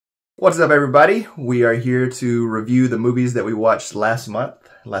What's up, everybody? We are here to review the movies that we watched last month.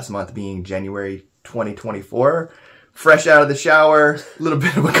 Last month being January 2024. Fresh out of the shower, a little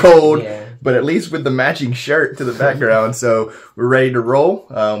bit of a cold, but at least with the matching shirt to the background. So we're ready to roll.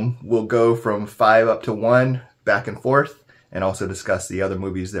 We'll go from 5 up to 1, back and forth, and also discuss the other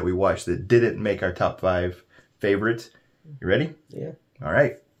movies that we watched that didn't make our top 5 favorites. You ready? Yeah. All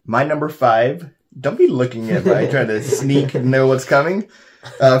right. My number 5. Don't be looking at me trying to sneak and know what's coming.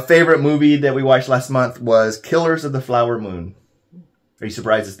 Favorite movie that we watched last month was Killers of the Flower Moon. Are you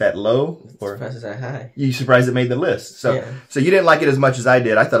surprised it's that low? Or surprised it's that high. You surprised it made the list? So you didn't like it as much as I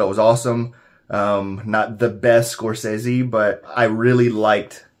did. I thought it was awesome. Not the best Scorsese, but I really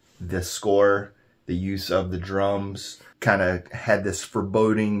liked the score, the use of the drums. Kind of had this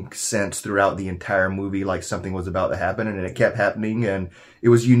foreboding sense throughout the entire movie, like something was about to happen, and it kept happening. And it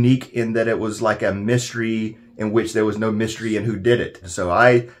was unique in that it was like a mystery in which there was no mystery in who did it. So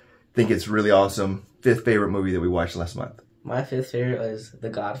I think it's really awesome. 5th favorite movie that we watched last month. My 5th favorite was The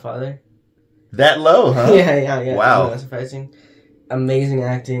Godfather. That low, huh? Yeah. Wow. That's surprising. Amazing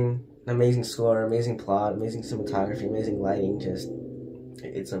acting, amazing score, amazing plot, amazing cinematography, amazing lighting. Just,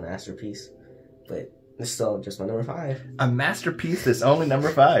 it's a masterpiece. But it's still just my number 5. A masterpiece that's only number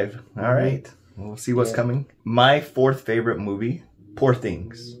 5. All right. We'll see what's coming. My 4th favorite movie, Poor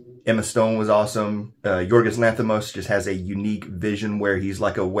Things. Emma Stone was awesome. Yorgos Lanthimos just has a unique vision where he's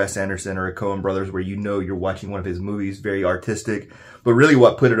like a Wes Anderson or a Coen Brothers, where you know you're watching one of his movies, very artistic. But really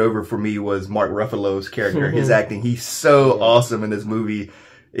what put it over for me was Mark Ruffalo's character, his acting. He's so awesome in this movie.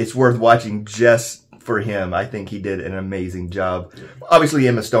 It's worth watching just for him. I think he did an amazing job. Obviously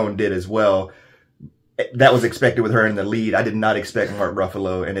Emma Stone did as well. That was expected with her in the lead. I did not expect Mark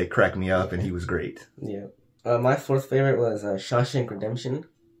Ruffalo, and it cracked me up, and he was great. Yeah. My 4th favorite was Shawshank Redemption.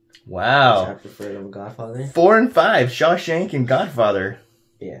 Wow. Which I preferred over Godfather. 4 and 5, Shawshank and Godfather.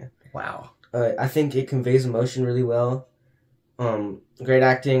 Yeah. Wow. I think it conveys emotion really well. Great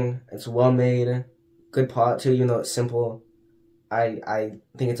acting. It's well made. Good plot too, even though it's simple. I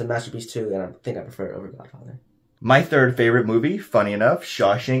think it's a masterpiece too, and I think I prefer it over Godfather. My 3rd favorite movie, funny enough,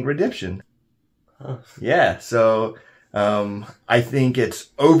 Shawshank Redemption. Huh. Yeah, so I think it's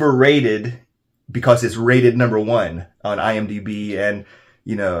overrated because it's rated number 1 on IMDb, and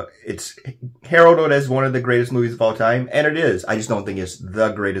you know, it's heralded as one of the greatest movies of all time, and it is. I just don't think it's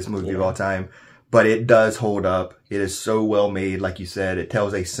the greatest movie of all time, but it does hold up. It is so well made, like you said. It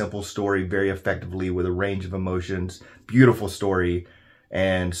tells a simple story very effectively with a range of emotions. Beautiful story.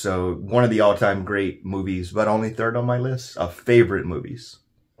 And so one of the all-time great movies, but only 3rd on my list of favorite movies.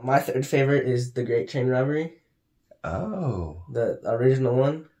 My 3rd favorite is The Great Train Robbery. Oh. The original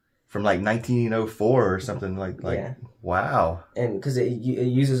one. From like 1904 or something like wow. And because it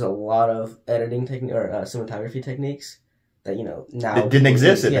uses a lot of editing technique or cinematography techniques that, you know, now it didn't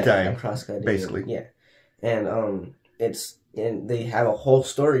exist at the time, cross-cutting, basically. Yeah. And they have a whole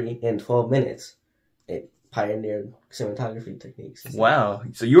story in 12 minutes. It pioneered cinematography techniques. Wow.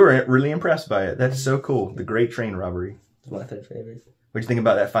 So you were really impressed by it. That's so cool. The Great Train Robbery. It's my 3rd favorite. What'd you think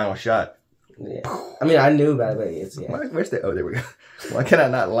about that final shot? Yeah. I mean, I knew about it, but it's, Where's the... Oh, there we go. Why can I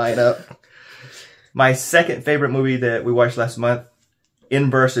not line up? My 2nd favorite movie that we watched last month,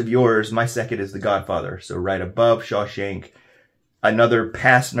 inverse of yours, my 2nd is The Godfather. So right above Shawshank. Another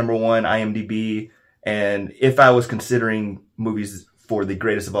past number 1 IMDb. And if I was considering movies for the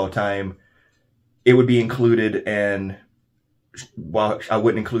greatest of all time, it would be included. And while I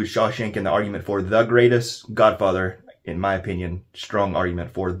wouldn't include Shawshank in the argument for the greatest, Godfather, in my opinion, strong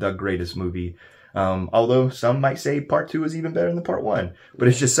argument for the greatest movie. Although some might say part 2 is even better than part 1. But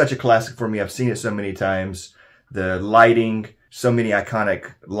it's just such a classic for me. I've seen it so many times. The lighting, so many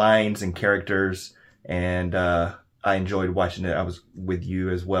iconic lines and characters. And I enjoyed watching it. I was with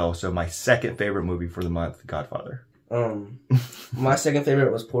you as well. So my 2nd favorite movie for the month, Godfather. My 2nd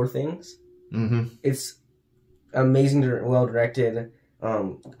favorite was Poor Things. It's amazing, well directed,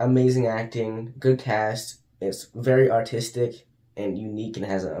 amazing acting, good cast. It's very artistic and unique and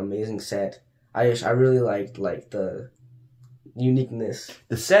has an amazing set. I really liked the uniqueness.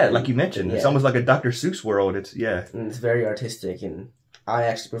 The set, like you mentioned, it's almost like a Dr. Seuss world. It's and it's very artistic, and I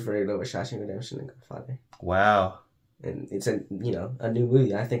actually prefer it over Shawshank Redemption and Godfather. Wow. And it's a new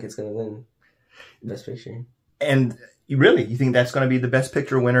movie. I think it's gonna win Best Picture. And you think that's gonna be the Best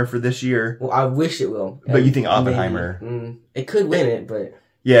Picture winner for this year? Well, I wish it will. But you think Oppenheimer? It could win it, but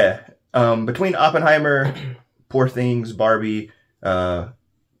yeah. Between Oppenheimer, Poor Things, Barbie,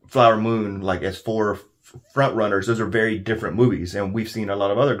 Flower Moon, like as 4 front runners, those are very different movies, and we've seen a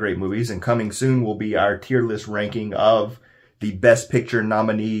lot of other great movies, and coming soon will be our tier list ranking of the Best Picture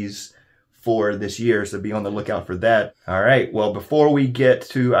nominees for this year, so be on the lookout for that. All right, well, before we get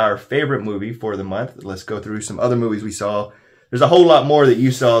to our favorite movie for the month, let's go through some other movies we saw. There's a whole lot more that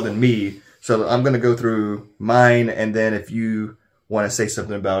you saw than me, so I'm going to go through mine, and then if you want to say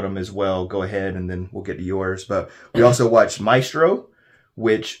something about them as well, go ahead, and then we'll get to yours. But we also watched Maestro,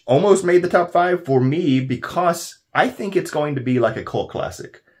 which almost made the top 5 for me because I think it's going to be like a cult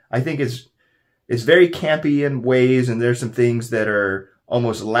classic. I think it's very campy in ways, and there's some things that are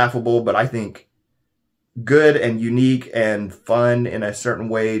almost laughable, but I think good and unique and fun in a certain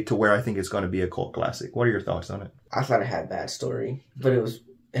way to where I think it's going to be a cult classic. What are your thoughts on it? I thought it had a bad story, but it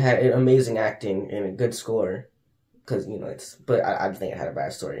had amazing acting and a good score. Because, but I think it had a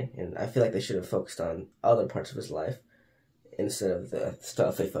bad story, and I feel like they should have focused on other parts of his life instead of the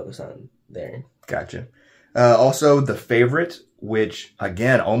stuff they focus on there. Gotcha. Also, The Favorite, which,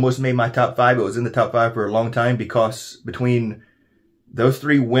 again, almost made my top 5. It was in the top 5 for a long time because between those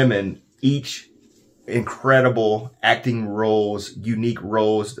 3 women, each incredible acting roles, unique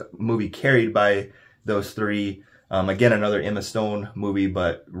roles, the movie carried by those 3. Again, another Emma Stone movie,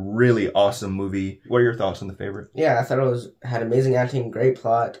 but really awesome movie. What are your thoughts on The Favorite? Yeah, I thought it had amazing acting, great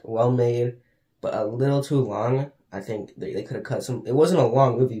plot, well made, but a little too long. I think they could have cut some. It wasn't a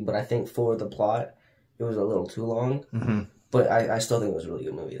long movie, but I think for the plot, it was a little too long. Mm-hmm. But I still think it was a really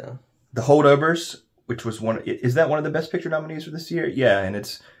good movie, though. The Holdovers, which was is that one of the Best Picture nominees for this year? Yeah, and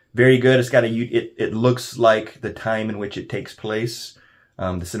it's very good. It's got it looks like the time in which it takes place, the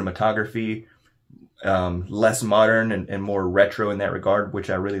cinematography, less modern and more retro in that regard, which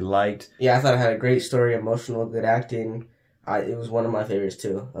I really liked. Yeah, I thought it had a great story, emotional, good acting. It was one of my favorites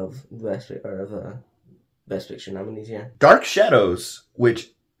too of the Best Picture nominees. Yeah, Dark Shadows,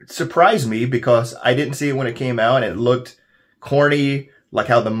 which surprised me because I didn't see it when it came out, and it looked corny, like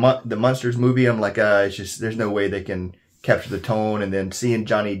how the Monsters movie. I'm like, it's just there's no way they can capture the tone. And then seeing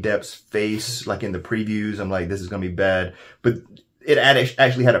Johnny Depp's face, like in the previews, I'm like, this is gonna be bad. But it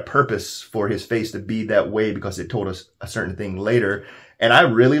actually had a purpose for his face to be that way because it told us a certain thing later. And I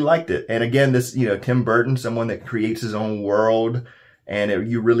really liked it. And again, this, Tim Burton, someone that creates his own world,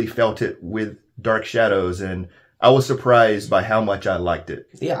 and you really felt it with Dark Shadows. And I was surprised by how much I liked it.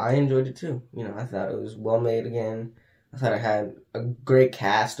 Yeah, I enjoyed it too. I thought it was well made again. I thought it had a great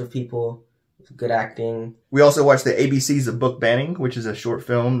cast of people, good acting. We also watched the ABCs of Book Banning, which is a short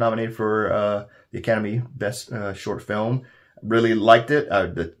film nominated for the Academy Best Short Film. Really liked it.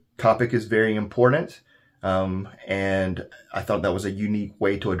 The topic is very important. And I thought that was a unique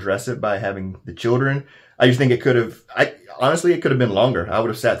way to address it by having the children. I just think it could have been longer. I would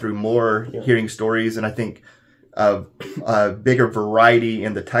have sat through more hearing stories, and I think a bigger variety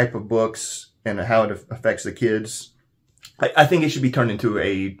in the type of books and how it affects the kids. I think it should be turned into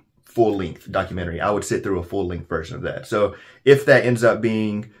a full-length documentary. I would sit through a full-length version of that. So if that ends up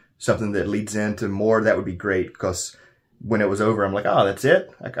being something that leads into more, that would be great, because when it was over, I'm like, oh, that's it?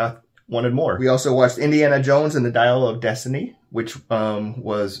 I wanted more. We also watched Indiana Jones and the Dial of Destiny, which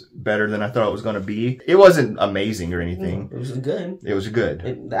was better than I thought it was going to be. It wasn't amazing or anything. It was good. It was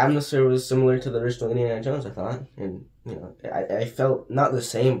good. The atmosphere was similar to the original Indiana Jones, I thought. And, I felt not the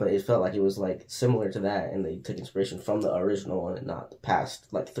same, but it felt like it was like similar to that, and they took inspiration from the original one and not the past,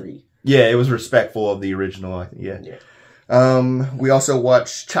 3. Yeah, it was respectful of the original, I think. Yeah. We also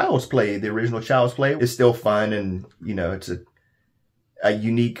watched Child's Play. The original Child's Play is still fun, and, it's a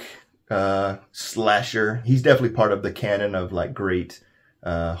unique slasher. He's definitely part of the canon of great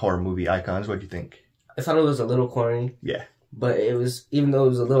horror movie icons. What do you think? I thought it was a little corny. Yeah. But even though it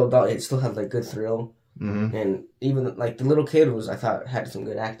was a little dull, it still had good thrill. Mm-hmm. And even the little kid I thought had some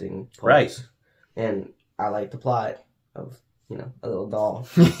good acting parts. Right. And I liked the plot of, a little doll.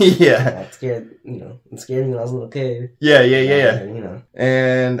 Yeah. It scared me when I was a little kid. Yeah.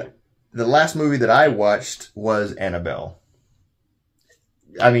 And the last movie that I watched was Annabelle.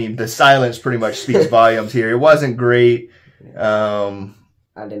 I mean, the silence pretty much speaks volumes here. It wasn't great. I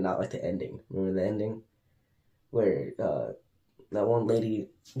did not like the ending. Remember the ending? Where that one lady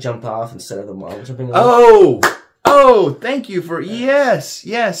jumped off instead of the mom jumping off? Oh, thank you for... Yes.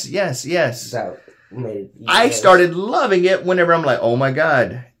 That made... I started loving it whenever I'm like, oh my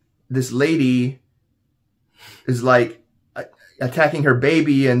God, this lady is attacking her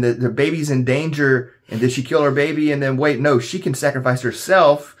baby, and the baby's in danger, and did she kill her baby? And then wait, no, she can sacrifice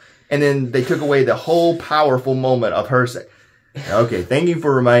herself. And then they took away the whole powerful moment of her. Okay, thank you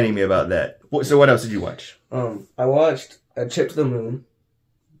for reminding me about that. So what else did you watch? I watched A Trip to the Moon,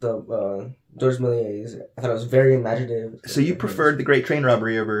 the George Méliès. I thought it was very imaginative. So you preferred The Great Train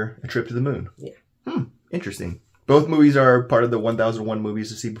Robbery over A Trip to the Moon? Yeah. Interesting. Both movies are part of the 1001 movies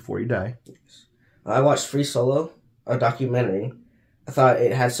to see before you die. I watched Free Solo, a documentary I thought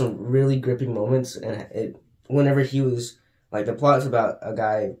it had some really gripping moments, and whenever he was like, the plot is about a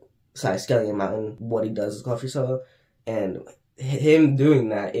guy scaling a mountain. What he does is called freestyle, and him doing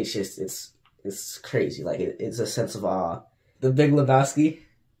that, it's crazy. Like it's a sense of awe. The Big Lebowski.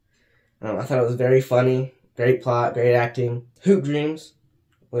 I thought it was very funny, great plot, great acting. Hoop Dreams,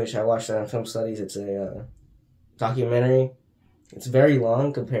 which I watched on Film Studies. It's a documentary. It's very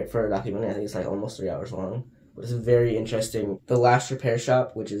long compared for a documentary. I think it's like almost 3 hours long, but it's very interesting. The Last Repair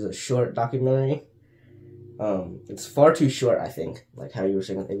Shop, which is a short documentary. It's far too short, I think. Like how you were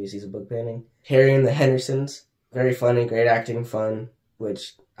saying with ABC's a book painting. Harry and the Hendersons, very funny, great acting, fun.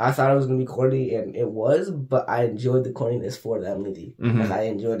 Which I thought it was gonna be corny, and it was, but I enjoyed the corniness for that movie. Like I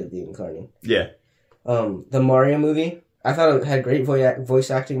enjoyed it being corny. Yeah. The Mario movie, I thought it had great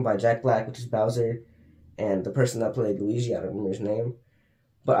voice acting by Jack Black, which is Bowser, and the person that played Luigi, I don't remember his name.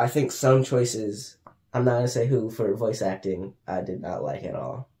 But I think some choices, I'm not gonna say who, for voice acting, I did not like at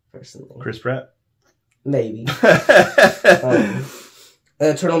all, personally. Chris Pratt? Maybe.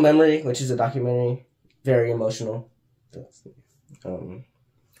 Eternal Memory, which is a documentary, very emotional.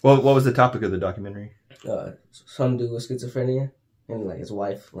 What was the topic of the documentary? Some dude with schizophrenia, and like his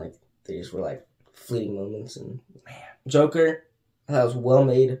wife, like they just were like fleeting moments. And Joker, I thought it was well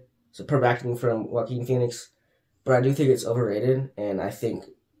made. Superb acting from Joaquin Phoenix, but I do think it's overrated, and I think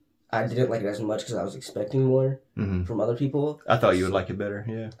I didn't like it as much because I was expecting more from other people. I thought you would like it better,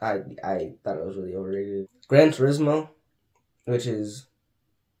 yeah. I thought it was really overrated. Gran Turismo, which is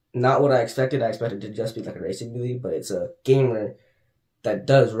not what I expected. I expected it to just be like a racing movie, but it's a gamer that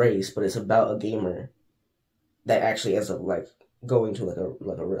does race, but it's about a gamer that actually ends up like going to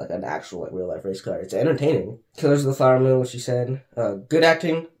like an actual like real life race car. It's entertaining. Killers of the Flower Moon, what you said. Good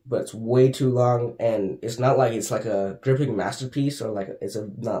acting, but it's way too long, and it's not like it's like a gripping masterpiece or like it's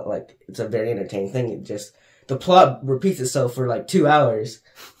a very entertaining thing. It just, the plot repeats itself for like 2 hours,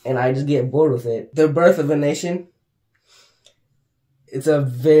 and I just get bored with it. The Birth of a Nation. It's a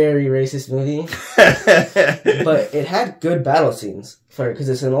very racist movie, but it had good battle scenes because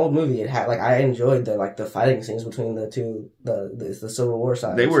it's an old movie. It had I enjoyed the fighting scenes between the two the Civil War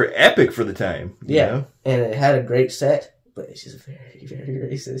sides. They were epic for the time. Yeah, know? And it had a great set, but it's just very, very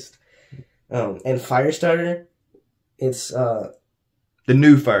racist. And Firestarter, it's the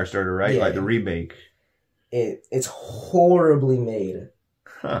new Firestarter, right? Yeah, like the remake. It's horribly made,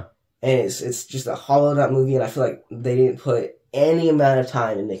 huh? And it's just a hollowed out movie, and I feel like they didn't put any amount of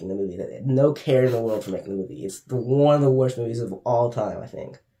time in making the movie. No care in the world for making the movie. It's one of the worst movies of all time, I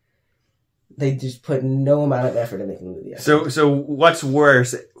think. They just put no amount of effort in making the movie. So what's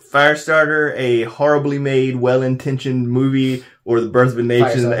worse, Firestarter, a horribly made, well-intentioned movie, or The Birth of a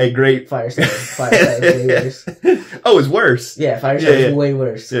Nation, Firestarter. a great... Firestarter is way worse. Oh, it's worse? Yeah, Firestarter is way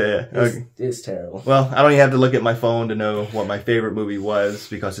worse. Yeah. Okay. It's terrible. Well, I don't even have to look at my phone to know what my favorite movie was,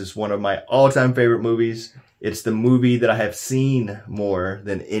 because it's one of my all-time favorite movies. It's the movie that I have seen more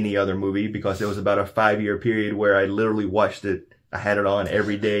than any other movie, because there was about a 5-year period where I literally watched it. I had it on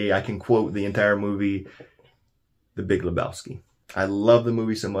every day. I can quote the entire movie, The Big Lebowski. I love the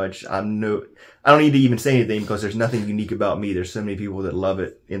movie so much. I don't need to even say anything because there's nothing unique about me. There's so many people that love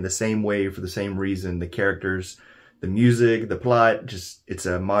it in the same way for the same reason. The characters, the music, the plot, it's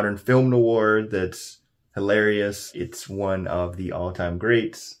a modern film noir that's hilarious. It's one of the all-time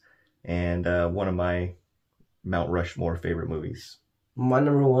greats and one of my Mount Rushmore favorite movies. My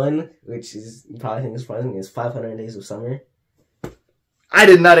number one, which is you probably think is surprising, is 500 Days of Summer. I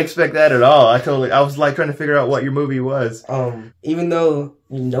did not expect that at all. I was like trying to figure out what your movie was. Even though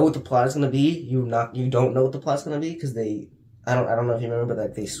you know what the plot is gonna be, you don't know what the plot's gonna be because I don't know if you remember, but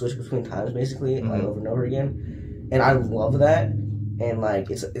like they switch between times basically like over and over again, and I love that. And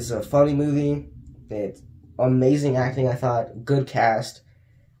like it's a funny movie. It's amazing acting. I thought good cast.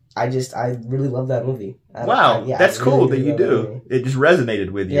 I really love that movie. Wow, that's cool that you do. It just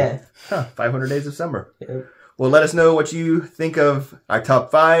resonated with you. Yeah. 500 Days of Summer. Yeah. Well, let us know what you think of our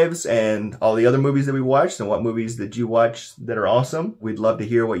top fives and all the other movies that we watched and what movies that you watched that are awesome. We'd love to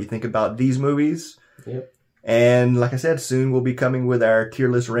hear what you think about these movies. Yep. And like I said, soon we'll be coming with our tier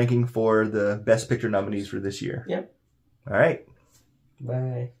list ranking for the Best Picture nominees for this year. Yep. All right.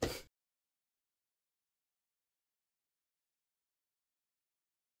 Bye.